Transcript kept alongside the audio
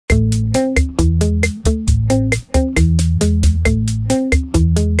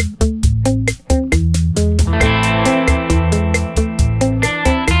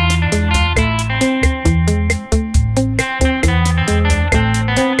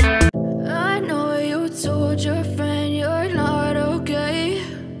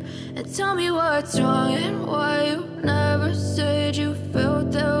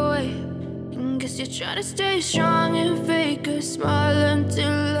tryna stay strong and fake a smile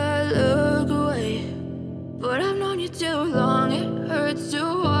until I look away. But I've known you too long, it hurts to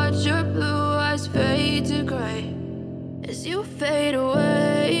watch your blue eyes fade to gray as you fade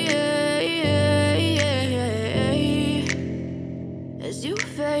away, as you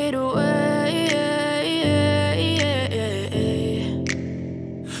fade away.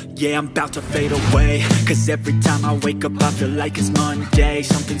 Yeah, I'm about to fade away, cause every time I wake up I feel like it's Monday.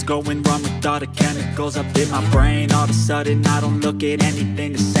 Something's going wrong with all the chemicals up in my brain. All of a sudden I don't look at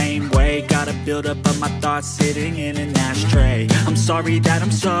anything the same way. Got a buildup of my thoughts sitting in an ashtray. I'm sorry that I'm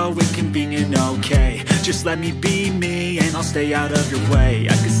so inconvenient, okay. Just let me be me and I'll stay out of your way.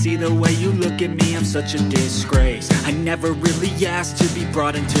 I can see the way you look at me, I'm such a disgrace. I never really asked to be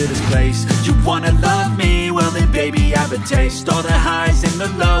brought into this place. You wanna love me? Well then baby, have a taste. All the highs and the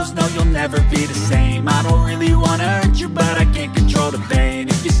lows, no, you'll never be the same. I don't really wanna hurt you, but I can't control the pain.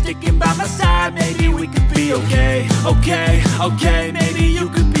 If you're sticking by my side, maybe we could be okay. Okay, maybe you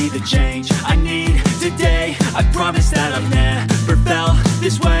could be the change I need today. I promise that I've never felt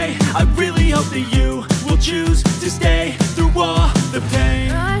this way. I really hope that you will choose to stay through all the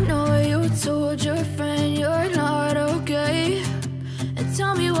pain. I know you told your friend you're not okay, and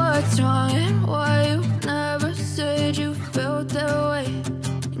tell me what's wrong and why you never said you felt that way.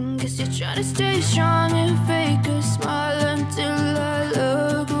 Guess you're trying to stay strong and fake a smile until I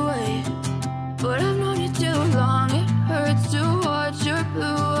look away. But I've known you too long, it hurts to watch your blue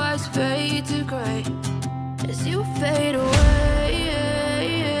eyes fade to gray as you fade away.